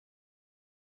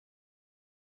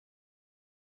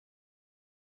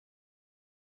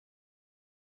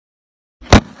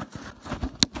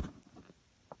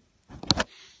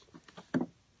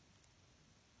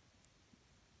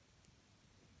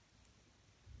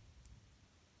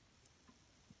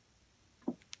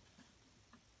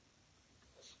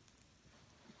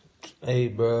Hey,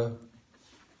 bruh.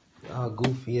 Y'all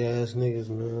goofy ass niggas,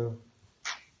 man.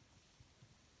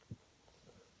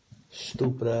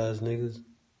 Stupid ass niggas.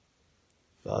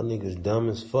 Y'all niggas dumb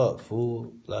as fuck,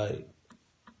 fool. Like,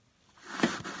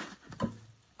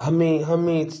 how many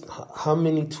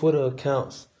Twitter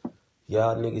accounts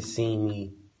y'all niggas seen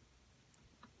me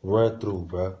run through,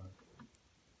 bruh?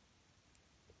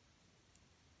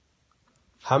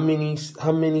 How many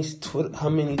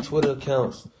Twitter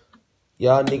accounts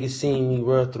y'all niggas seen me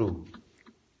run through?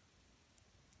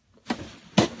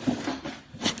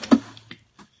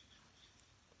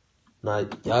 Now,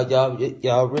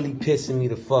 y'all really pissing me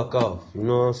the fuck off. You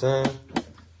know what I'm saying?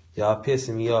 Y'all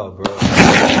pissing me off, bro. Y'all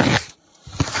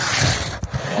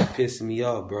pissing me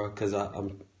off, bro. Cause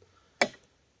I'm.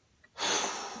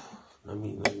 Let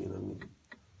me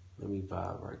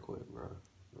vibe right quick, bro.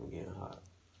 I'm getting hot.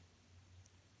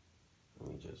 Let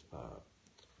me just vibe.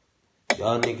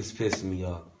 Y'all niggas pissing me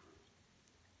off.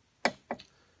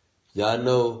 Y'all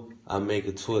know I make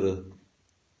a Twitter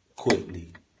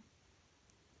quickly.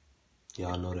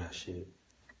 Y'all know that shit.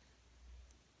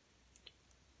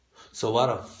 So why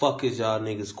the fuck is y'all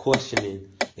niggas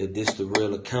questioning if this the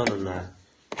real account or not?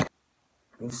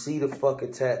 You see the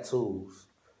fucking tattoos.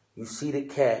 You see the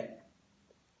cat.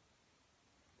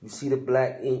 You see the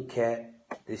black ink cat.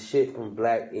 This shit from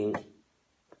black ink.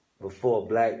 Before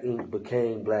black ink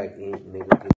became black ink,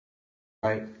 nigga.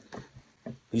 Right?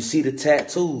 You see the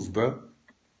tattoos, bro.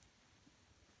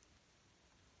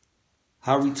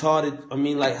 How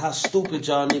retarded, how stupid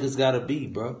y'all niggas gotta be,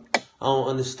 bro. I don't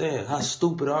understand. How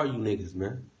stupid are you niggas,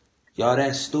 man? Y'all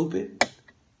that stupid?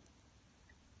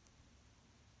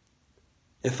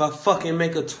 If I fucking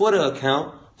make a Twitter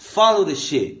account, follow the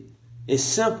shit. It's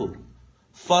simple.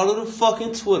 Follow the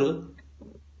fucking Twitter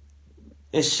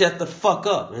and shut the fuck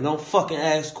up and don't fucking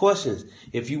ask questions.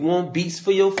 If you want beats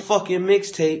for your fucking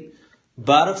mixtape,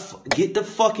 get the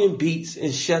fucking beats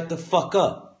and shut the fuck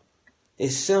up.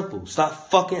 It's simple.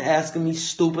 Stop fucking asking me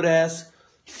stupid ass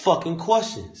fucking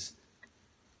questions.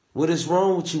 What is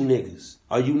wrong with you niggas?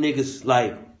 Are you niggas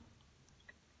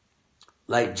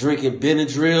like drinking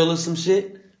Benadryl or some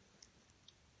shit?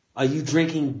 Are you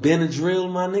drinking Benadryl,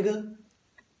 my nigga?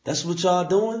 That's what y'all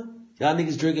doing? Y'all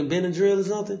niggas drinking Benadryl or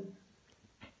something?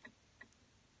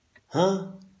 Huh?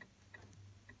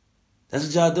 That's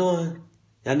what y'all doing?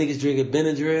 Y'all niggas drinking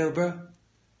Benadryl, bro?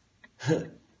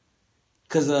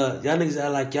 Cause y'all niggas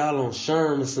act like y'all on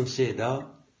Sherm or some shit, dawg.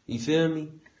 You feel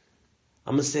me?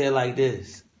 I'ma say it like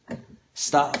this.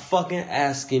 Stop fucking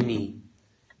asking me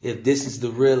if this is the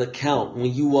real account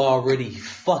when you already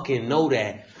fucking know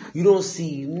that. You don't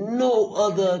see no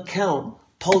other account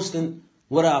posting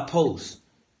what I post.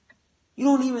 You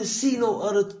don't even see no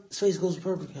other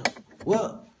SpaceGhostPurrp account.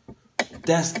 Well,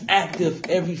 that's active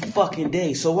every fucking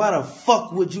day. So why the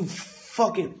fuck would you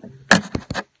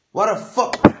why the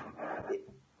fuck?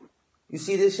 You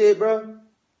see this shit, bro?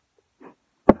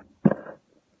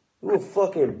 You a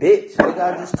fucking bitch, nigga.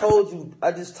 I just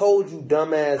told you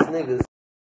dumbass niggas.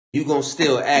 You gonna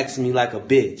still ask me like a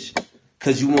bitch.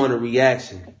 Cause you want a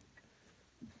reaction.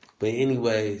 But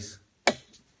anyways,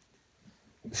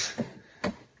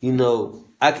 you know,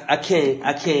 I can't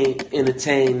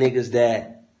entertain niggas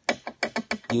that,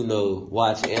 you know,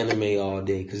 watch anime all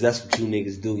day. Cause that's what you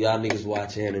niggas do. Y'all niggas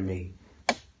watch anime.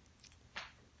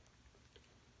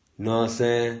 You know what I'm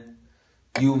saying?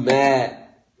 You mad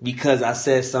because I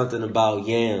said something about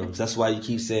yams. That's why you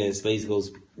keep saying space goes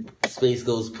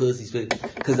pussy.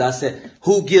 Cause I said,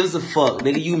 who gives a fuck,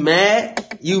 nigga? You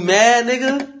mad? You mad,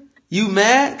 nigga? You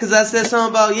mad? Cause I said something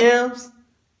about yams?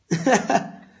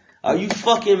 Are you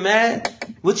fucking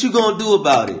mad? What you gonna do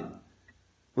about it?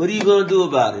 What are you gonna do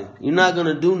about it? You're not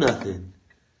gonna do nothing.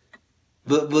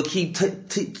 But keep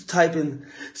typing,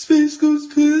 space goes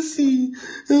pussy.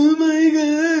 Oh my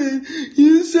god,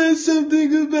 you said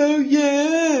something about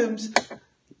yams.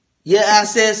 Yeah, I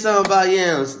said something about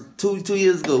yams two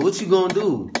years ago. What you gonna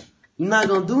do? You're not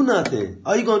gonna do nothing.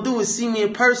 All you gonna do is see me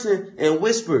in person and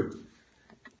whisper.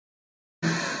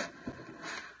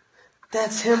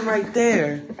 That's him right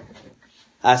there.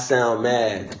 I sound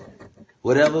mad.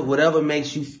 Whatever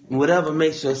makes your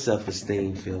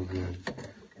self-esteem feel good.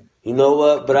 You know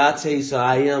what? But I'll tell you something.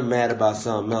 I am mad about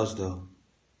something else, though.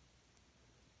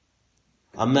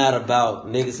 I'm mad about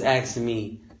niggas asking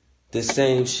me the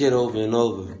same shit over and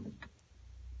over.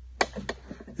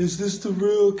 Is this the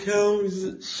real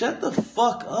account? Shut the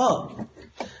fuck up.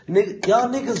 Y'all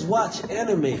niggas watch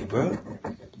anime, bro.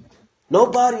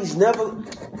 Nobody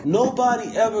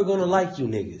ever gonna like you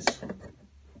niggas.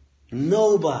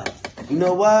 Nobody. You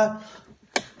know why?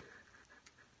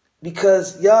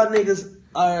 Because y'all niggas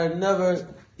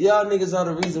Y'all niggas are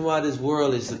the reason why this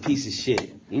world is a piece of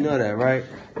shit. You know that, right?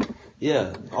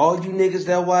 Yeah. All you niggas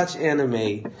that watch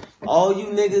anime, all you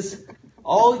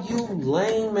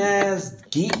lame ass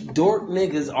geek dork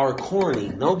niggas are corny.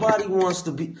 Nobody wants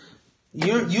to be.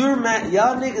 You're mad.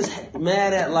 Y'all niggas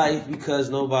mad at life because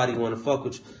nobody want to fuck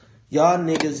with you. Y'all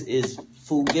niggas is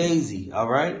fugazi. All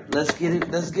right. Let's get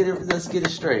it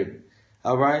straight.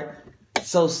 All right.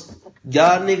 So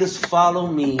y'all niggas follow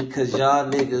me because y'all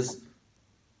niggas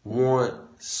want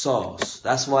sauce.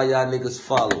 That's why y'all niggas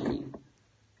follow me.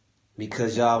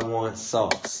 Because y'all want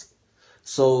sauce.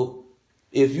 So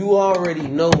if you already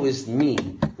know it's me,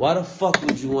 why the fuck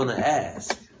would you want to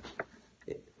ask?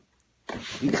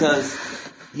 Because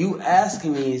you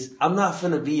asking me is, I'm not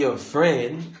finna be your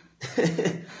friend.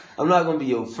 I'm not gonna be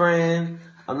your friend.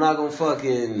 I'm not gonna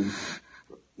fucking,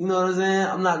 you know what I'm saying?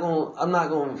 I'm not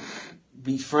gonna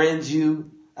befriend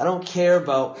you. I don't care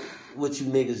about what you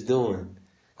niggas doing.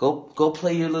 Go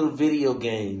play your little video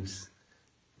games.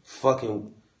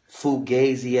 Fucking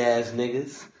fugazi ass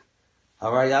niggas.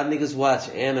 Alright, y'all niggas watch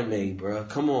anime, bro.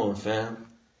 Come on, fam.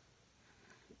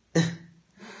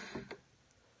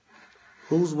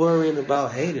 Who's worrying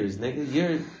about haters,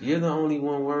 nigga? You're the only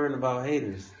one worrying about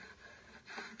haters.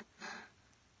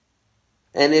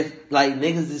 And if, like,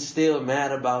 niggas is still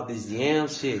mad about this yam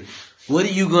shit, what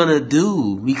are you gonna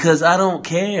do? Because I don't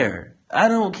care. I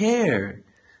don't care,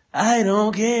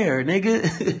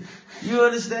 nigga. You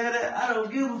understand that? I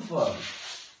don't give a fuck.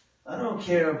 I don't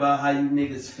care about how you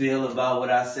niggas feel about what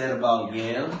I said about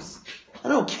yams. I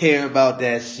don't care about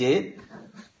that shit.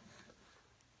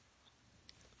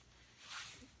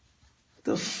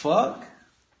 The fuck?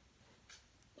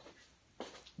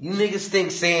 You niggas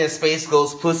think saying Space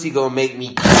Ghost Pussy gonna make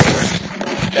me care?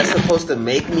 That's supposed to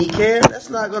make me care? That's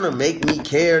not gonna make me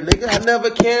care, nigga. I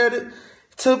never cared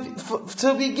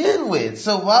to begin with.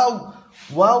 So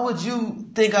why would you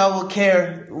think I would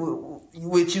care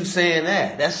with you saying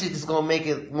that? That shit is gonna make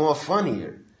it more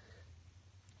funnier.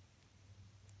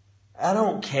 I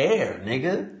don't care,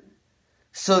 nigga.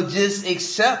 So just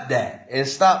accept that and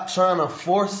stop trying to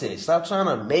force it. Stop trying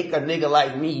to make a nigga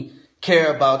like me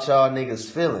care about y'all niggas'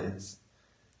 feelings.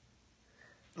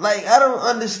 Like, I don't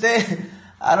understand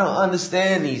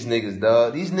these niggas,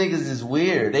 dog. These niggas is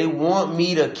weird. They want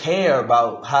me to care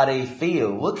about how they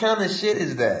feel. What kind of shit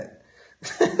is that?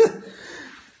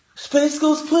 Space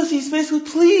Ghost Pussy, Space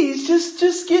Ghost, please,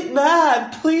 just get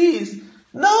mad, please.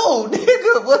 No,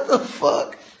 nigga, what the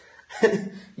fuck?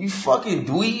 You fucking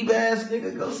dweeb ass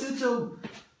nigga, go sit your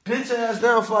bitch ass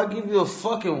down before I give you a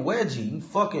fucking wedgie. You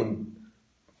fucking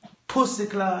pussy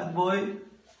clod, boy.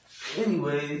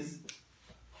 Anyways.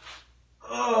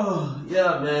 Oh,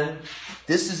 yeah, man.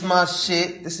 This is my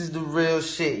shit. This is the real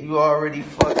shit. You already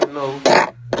fucking know,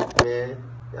 man.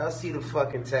 Y'all see the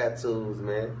fucking tattoos,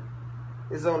 man.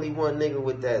 There's only one nigga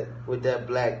with that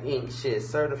black ink shit,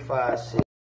 certified shit.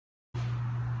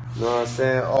 You know what I'm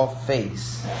saying? Off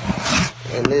face.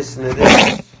 And listen to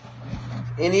this.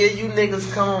 Any of you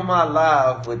niggas come on my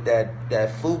live with that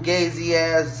fugazi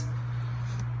ass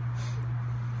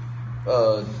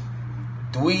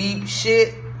dweeb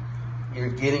shit, you're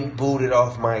getting booted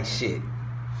off my shit.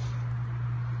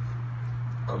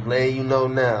 I'm letting you know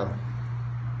now.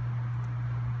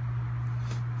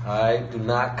 Alright, do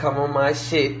not come on my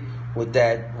shit with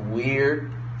that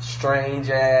weird, strange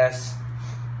ass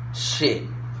shit.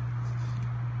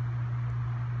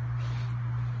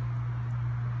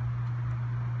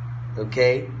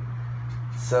 Okay?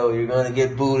 So you're gonna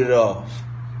get booted off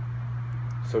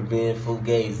for being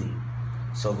fugazi.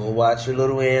 So go watch your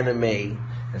little anime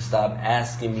and stop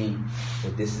asking me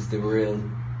if this is the real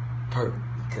perp.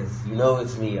 Because you know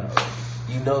it's me already.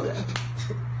 You know that.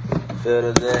 Feel what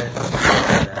I'm saying?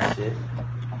 That shit.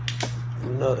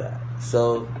 You know that.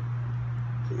 So,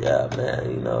 yeah,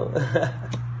 man, you know.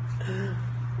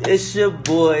 It's your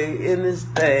boy in this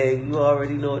thing. You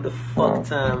already know what the fuck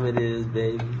time it is,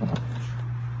 baby.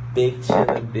 Big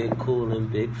chillin', big coolin',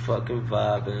 big fucking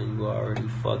vibin'. You already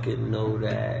fucking know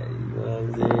that. You know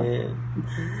what I'm saying?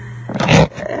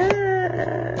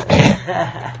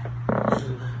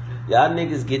 Y'all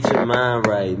niggas get your mind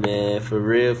right, man. For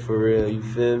real, you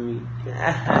feel me?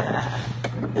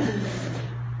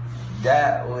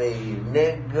 That way,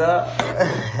 nigga.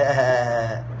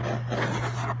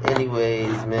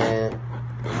 Anyways, man,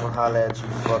 I'm gonna holler at you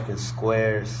fucking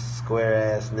square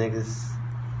ass niggas.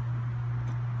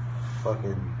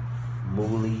 Fucking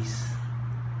moolies.